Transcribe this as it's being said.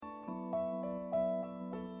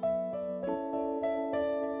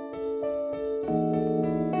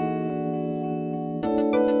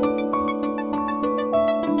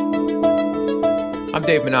I'm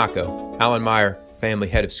Dave Monaco, Alan Meyer, Family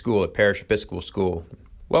Head of School at Parish Episcopal School.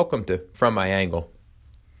 Welcome to From My Angle.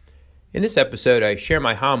 In this episode, I share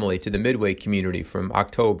my homily to the Midway community from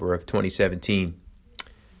October of 2017.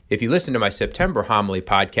 If you listen to my September homily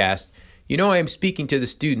podcast, you know I am speaking to the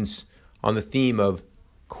students on the theme of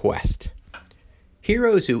quest.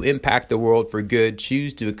 Heroes who impact the world for good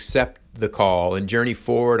choose to accept the call and journey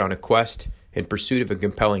forward on a quest in pursuit of a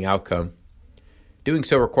compelling outcome. Doing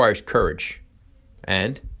so requires courage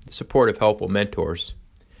and the support of helpful mentors.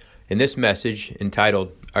 In this message,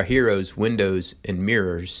 entitled Our Heroes, Windows, and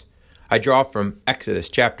Mirrors, I draw from Exodus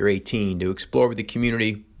chapter 18 to explore with the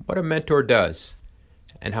community what a mentor does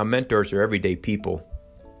and how mentors are everyday people,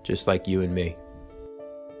 just like you and me.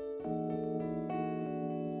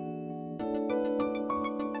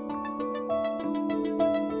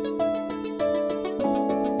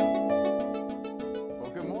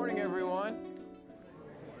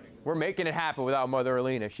 We're making it happen without Mother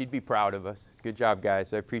Alina. She'd be proud of us. Good job,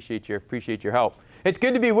 guys. I appreciate your help. It's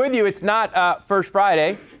good to be with you. It's not First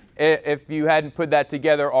Friday, if you hadn't put that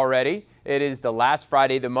together already. It is the last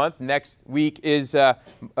Friday of the month. Next week is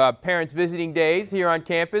Parents Visiting Days here on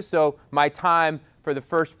campus, so my time for the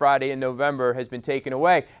first Friday in November has been taken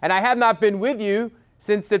away. And I have not been with you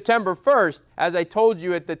since September 1st. As I told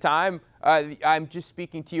you at the time, I'm just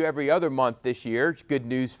speaking to you every other month this year. It's good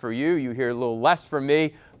news for you. You hear a little less from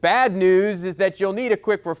me. Bad news is that you'll need a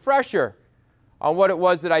quick refresher on what it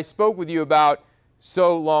was that I spoke with you about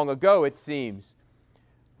so long ago, it seems.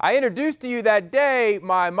 I introduced to you that day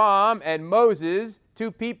my mom and Moses, two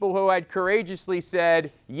people who had courageously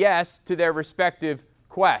said yes to their respective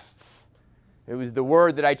quests. It was the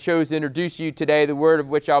word that I chose to introduce you today, the word of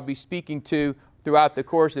which I'll be speaking to throughout the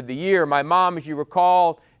course of the year. My mom, as you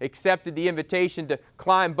recall, accepted the invitation to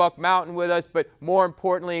climb Buck Mountain with us, but more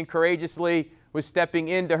importantly and courageously was stepping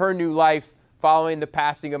into her new life following the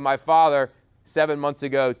passing of my father 7 months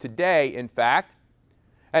ago today, in fact.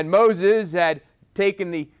 And Moses had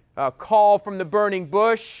taken the call from the burning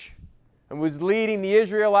bush and was leading the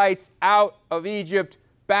Israelites out of Egypt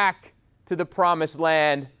back to the promised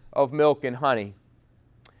land of milk and honey.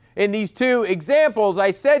 In these two examples,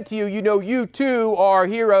 I said to you, you too are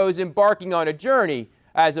heroes embarking on a journey.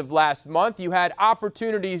 As of last month, you had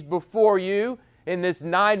opportunities before you in this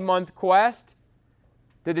 9-month quest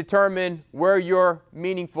to determine where your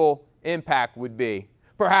meaningful impact would be.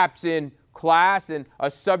 Perhaps in class and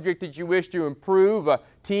a subject that you wish to improve, a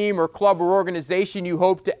team or club or organization you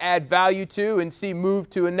hope to add value to and see move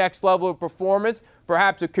to a next level of performance,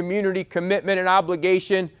 perhaps a community commitment and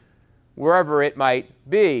obligation, wherever it might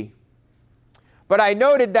be. But I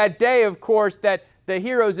noted that day, of course, that the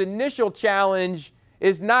hero's initial challenge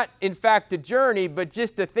is not, in fact, a journey, but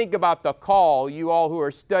just to think about the call. You all who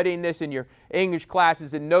are studying this in your English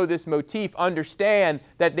classes and know this motif understand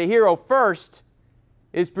that the hero first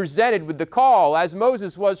is presented with the call, as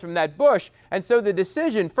Moses was from that bush. And so the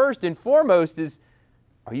decision, first and foremost, is,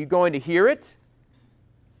 are you going to hear it?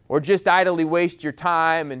 Or just idly waste your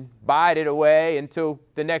time and bide it away until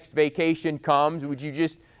the next vacation comes? Would you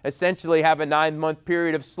just essentially have a 9-month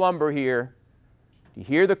period of slumber here? Do you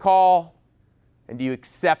hear the call? And do you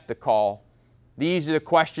accept the call? These are the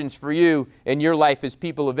questions for you in your life as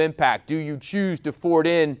people of impact. Do you choose to forward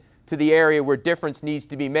in to the area where difference needs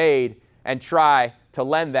to be made and try to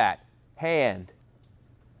lend that hand?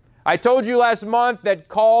 I told you last month that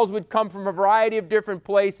calls would come from a variety of different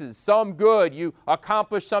places. Some good. You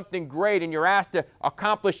accomplish something great and you're asked to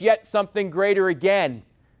accomplish yet something greater again.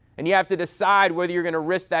 And you have to decide whether you're going to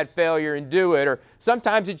risk that failure and do it. Or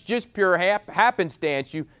sometimes it's just pure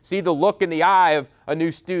happenstance. You see the look in the eye of a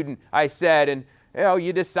new student, I said, and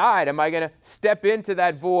you decide, am I going to step into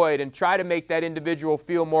that void and try to make that individual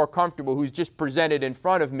feel more comfortable who's just presented in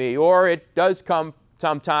front of me? Or it does come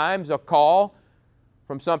sometimes a call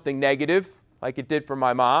from something negative, like it did for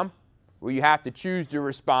my mom, where you have to choose to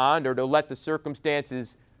respond or to let the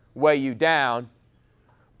circumstances weigh you down.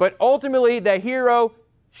 But ultimately, the hero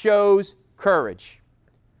shows courage.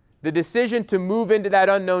 The decision to move into that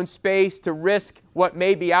unknown space, to risk what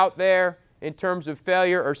may be out there in terms of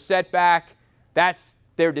failure or setback, that's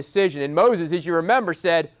their decision. And Moses, as you remember,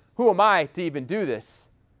 said, who am I to even do this?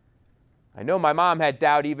 I know my mom had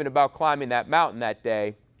doubt even about climbing that mountain that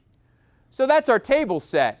day. So that's our table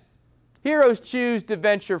set. Heroes choose to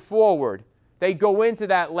venture forward. They go into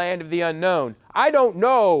that land of the unknown. I don't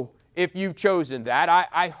know if you've chosen that.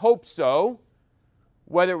 I hope so.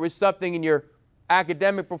 Whether it was something in your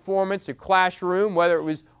academic performance or classroom, whether it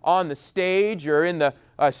was on the stage or in the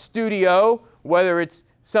studio, whether it's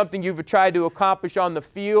something you've tried to accomplish on the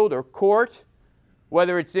field or court,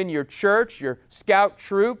 whether it's in your church, your scout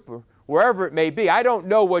troop, or wherever it may be. I don't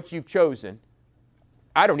know what you've chosen.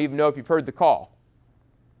 I don't even know if you've heard the call.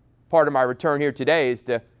 Part of my return here today is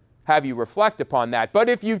to have you reflect upon that. But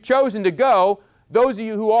if you've chosen to go, those of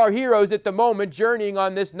you who are heroes at the moment, journeying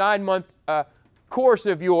on this 9-month course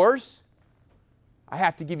of yours, I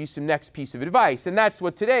have to give you some next piece of advice. And that's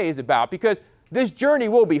what today is about, because this journey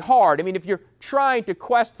will be hard. I mean, if you're trying to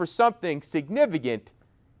quest for something significant,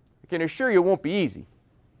 I can assure you it won't be easy.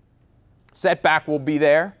 Setback will be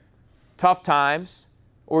there, tough times,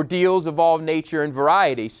 ordeals of all nature and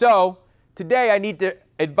variety. So today I need to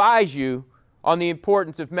advise you on the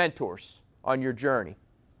importance of mentors on your journey.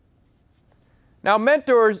 Now,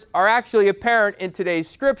 mentors are actually apparent in today's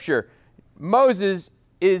scripture. Moses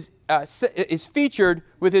is featured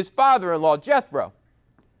with his father-in-law, Jethro.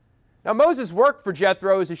 Now, Moses worked for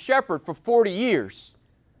Jethro as a shepherd for 40 years.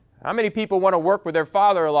 How many people want to work with their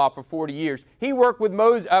father-in-law for 40 years?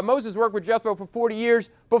 Moses worked with Jethro for 40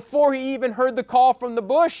 years before he even heard the call from the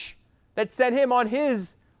bush that sent him on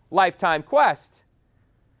his lifetime quest.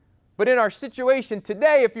 But in our situation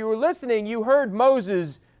today, if you were listening, you heard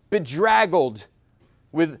Moses bedraggled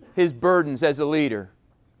with his burdens as a leader.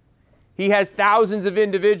 He has thousands of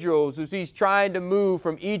individuals who he's trying to move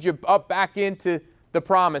from Egypt up back into the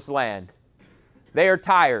promised land. They are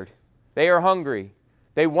tired. They are hungry.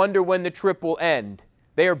 They wonder when the trip will end.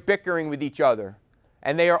 They are bickering with each other.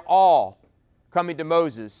 And they are all coming to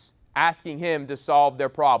Moses, asking him to solve their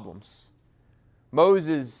problems.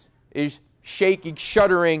 Moses is shaking,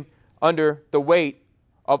 shuddering under the weight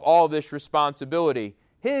of all this responsibility.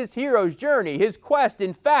 His hero's journey, his quest,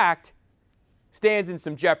 in fact, stands in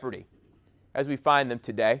some jeopardy as we find them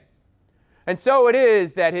today. And so it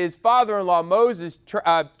is that his father-in-law,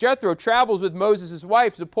 Jethro, travels with Moses'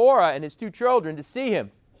 wife, Zipporah, and his 2 children to see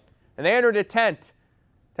him. And they entered a tent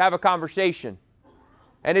to have a conversation.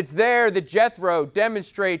 And it's there that Jethro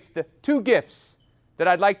demonstrates the 2 gifts that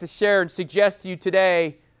I'd like to share and suggest to you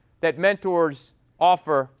today that mentors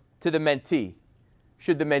offer to the mentee,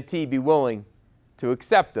 should the mentee be willing to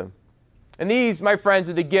accept them. And these, my friends,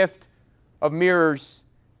 are the gift of mirrors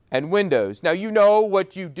and windows. Now, you know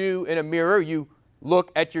what you do in a mirror. You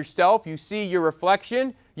look at yourself, you see your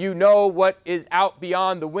reflection, you know what is out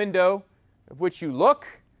beyond the window of which you look.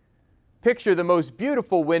 Picture the most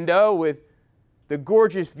beautiful window with the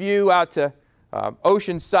gorgeous view out to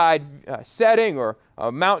oceanside setting or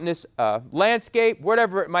a mountainous landscape,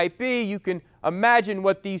 whatever it might be. You can imagine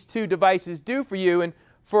what these 2 devices do for you. And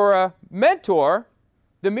for a mentor,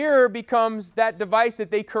 the mirror becomes that device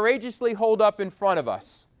that they courageously hold up in front of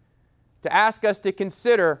us to ask us to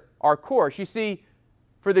consider our course. You see,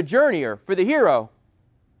 for the journeyer, for the hero,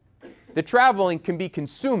 the traveling can be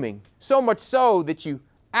consuming, so much so that you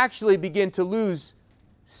actually begin to lose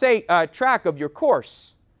track of your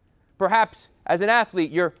course. Perhaps as an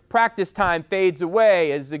athlete, your practice time fades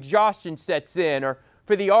away as exhaustion sets in, or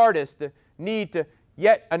for the artist, the need to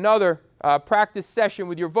yet another practice session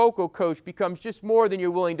with your vocal coach becomes just more than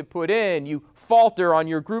you're willing to put in. You falter on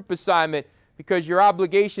your group assignment because your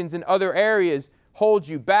obligations in other areas hold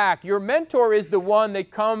you back. Your mentor is the one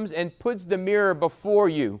that comes and puts the mirror before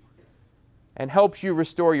you and helps you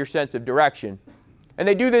restore your sense of direction. And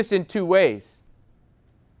they do this in 2 ways.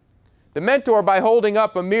 The mentor, by holding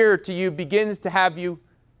up a mirror to you, begins to have you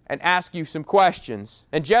and ask you some questions.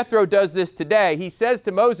 And Jethro does this today. He says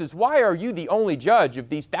to Moses, why are you the only judge of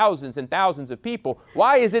these thousands and thousands of people?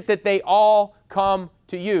 Why is it that they all come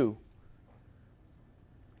to you?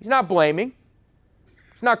 He's not blaming.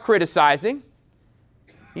 He's not criticizing.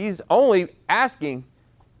 He's only asking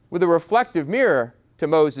with a reflective mirror to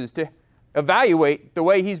Moses to evaluate the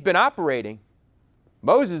way he's been operating.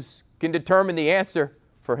 Moses can determine the answer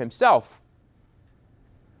for himself.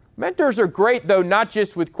 Mentors are great, though, not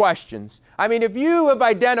just with questions. I mean, if you have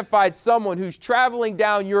identified someone who's traveling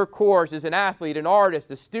down your course as an athlete, an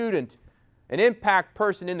artist, a student, an impact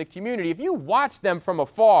person in the community, if you watch them from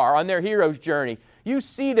afar on their hero's journey, you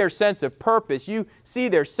see their sense of purpose, you see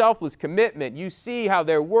their selfless commitment, you see how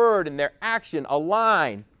their word and their action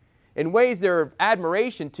align in ways that are of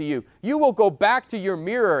admiration to you, you will go back to your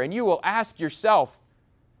mirror and you will ask yourself,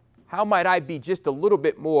 how might I be just a little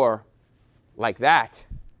bit more like that?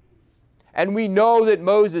 And we know that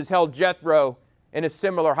Moses held Jethro in a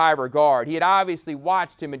similar high regard. He had obviously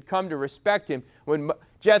watched him and come to respect him. When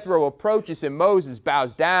Jethro approaches him, Moses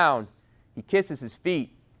bows down. He kisses his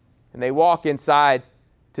feet, and they walk inside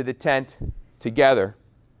to the tent together.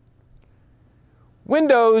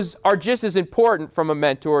 Windows are just as important from a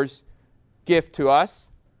mentor's gift to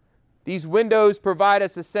us. These windows provide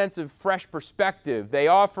us a sense of fresh perspective. They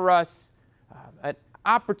offer us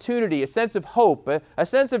opportunity, a sense of hope, a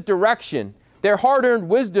sense of direction. Their hard-earned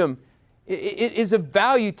wisdom is of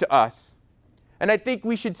value to us. And I think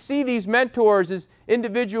we should see these mentors as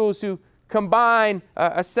individuals who combine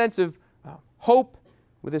a sense of hope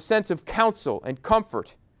with a sense of counsel and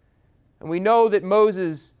comfort. And we know that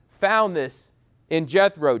Moses found this in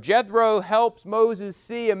Jethro. Jethro helps Moses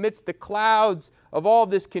see amidst the clouds of all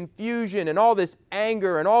this confusion and all this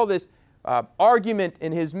anger and all this argument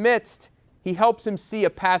in his midst. He helps him see a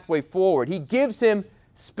pathway forward. He gives him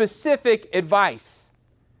specific advice.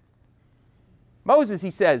 Moses,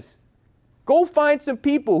 he says, go find some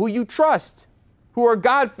people who you trust, who are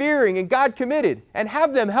God-fearing and God-committed, and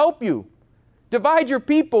have them help you. Divide your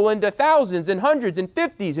people into thousands and hundreds and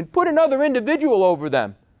fifties and put another individual over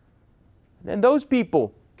them. And those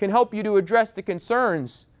people can help you to address the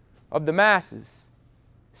concerns of the masses.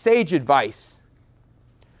 Sage advice.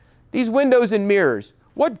 These windows and mirrors,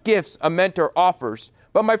 what gifts a mentor offers.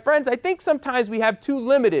 But my friends, I think sometimes we have too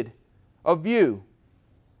limited a view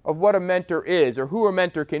of what a mentor is or who a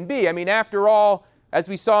mentor can be. I mean, after all, as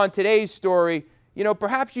we saw in today's story,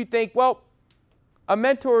 perhaps you think, well, a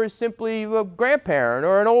mentor is simply a grandparent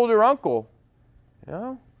or an older uncle.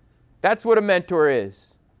 That's what a mentor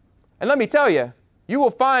is. And let me tell you, you will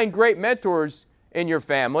find great mentors in your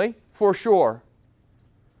family, for sure.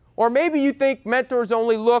 Or maybe you think mentors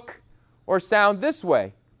only look or sound this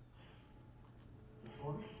way.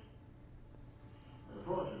 The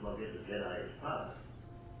force of what is the Jedi is power.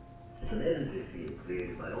 It's an energy field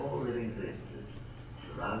created by all living things. It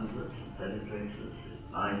surrounds us and penetrates us.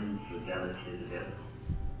 It binds the galaxy together.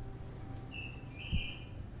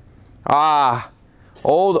 Ah,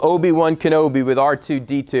 old Obi-Wan Kenobi with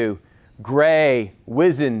R2-D2. Gray,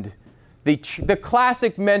 wizened. The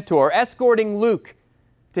classic mentor escorting Luke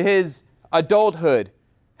to his adulthood,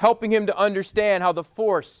 helping him to understand how the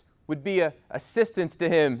Force would be an assistance to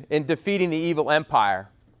him in defeating the evil empire.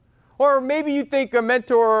 Or maybe you think a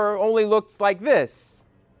mentor only looks like this.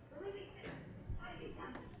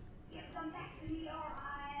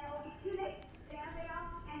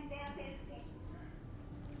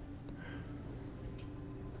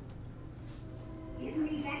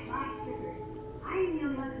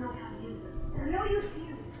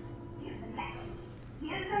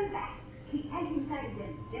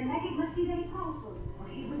 Their magic must be very powerful, or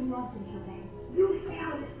she wouldn't want them so bad. You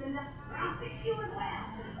failed us, Linda. I'll fix you as well.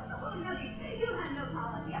 Oh, no, you have no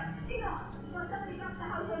power here. Get off. So somebody got the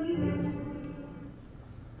house on you.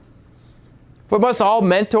 But must all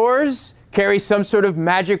mentors carry some sort of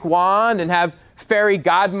magic wand and have fairy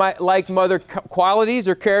god-like mother qualities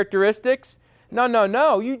or characteristics? No, no,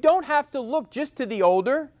 no. You don't have to look just to the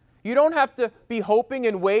older. You don't have to be hoping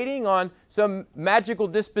and waiting on some magical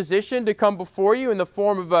disposition to come before you in the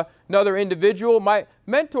form of another individual. My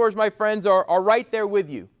mentors, my friends, are right there with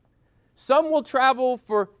you. Some will travel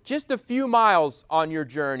for just a few miles on your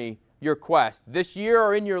journey, your quest, this year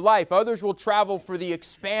or in your life. Others will travel for the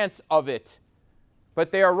expanse of it.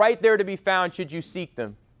 But they are right there to be found should you seek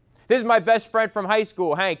them. This is my best friend from high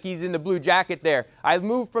school, Hank. He's in the blue jacket there. I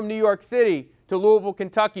moved from New York City to Louisville,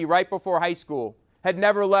 Kentucky right before high school. Had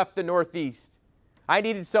never left the Northeast. I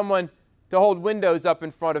needed someone to hold windows up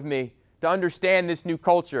in front of me to understand this new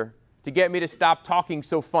culture, to get me to stop talking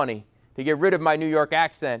so funny, to get rid of my New York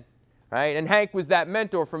accent, right? And Hank was that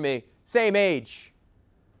mentor for me, same age.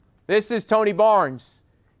 This is Tony Barnes.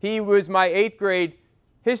 He was my 8th grade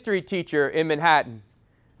history teacher in Manhattan.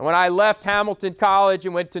 And when I left Hamilton College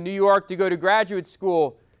and went to New York to go to graduate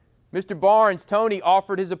school, Mr. Barnes, Tony,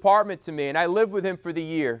 offered his apartment to me, and I lived with him for the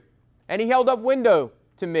year. And he held up window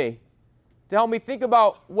to me to help me think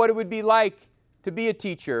about what it would be like to be a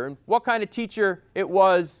teacher and what kind of teacher it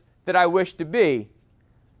was that I wished to be.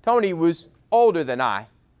 Tony was older than I.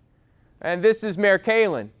 And this is Mayor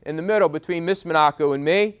Kalin in the middle between Miss Monaco and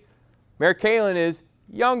me. Mayor Kalin is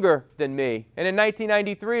younger than me. And in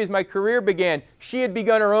 1993, as my career began, she had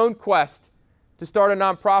begun her own quest to start a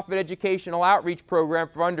nonprofit educational outreach program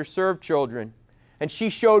for underserved children. And she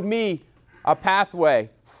showed me a pathway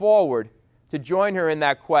forward to join her in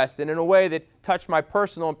that quest, and in a way that touched my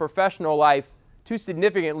personal and professional life too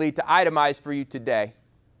significantly to itemize for you today.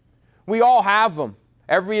 We all have them.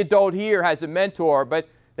 Every adult here has a mentor, but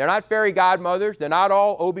they're not fairy godmothers. They're not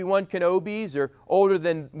all Obi-Wan Kenobis or older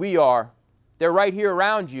than we are. They're right here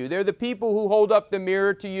around you. They're the people who hold up the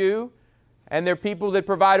mirror to you, and they're people that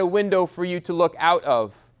provide a window for you to look out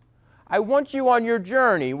of. I want you on your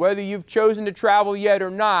journey, whether you've chosen to travel yet or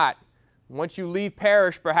not. Once you leave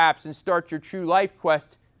parish, perhaps, and start your true life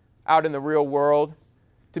quest out in the real world,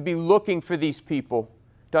 to be looking for these people,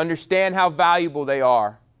 to understand how valuable they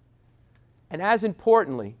are. And as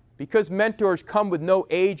importantly, because mentors come with no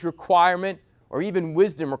age requirement or even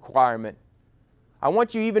wisdom requirement, I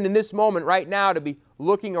want you even in this moment right now to be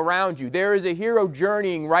looking around you. There is a hero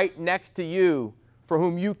journeying right next to you for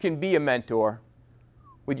whom you can be a mentor.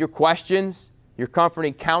 With your questions, your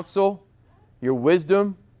comforting counsel, your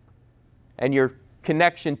wisdom, and your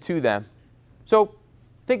connection to them. So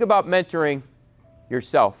think about mentoring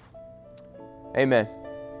yourself. Amen.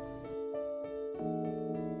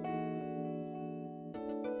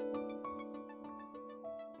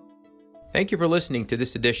 Thank you for listening to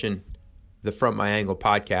this edition of the From My Angle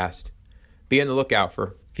podcast. Be on the lookout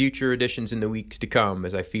for future editions in the weeks to come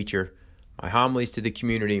as I feature my homilies to the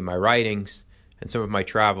community, my writings, and some of my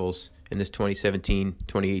travels in this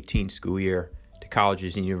 2017-2018 school year to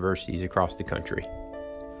colleges and universities across the country.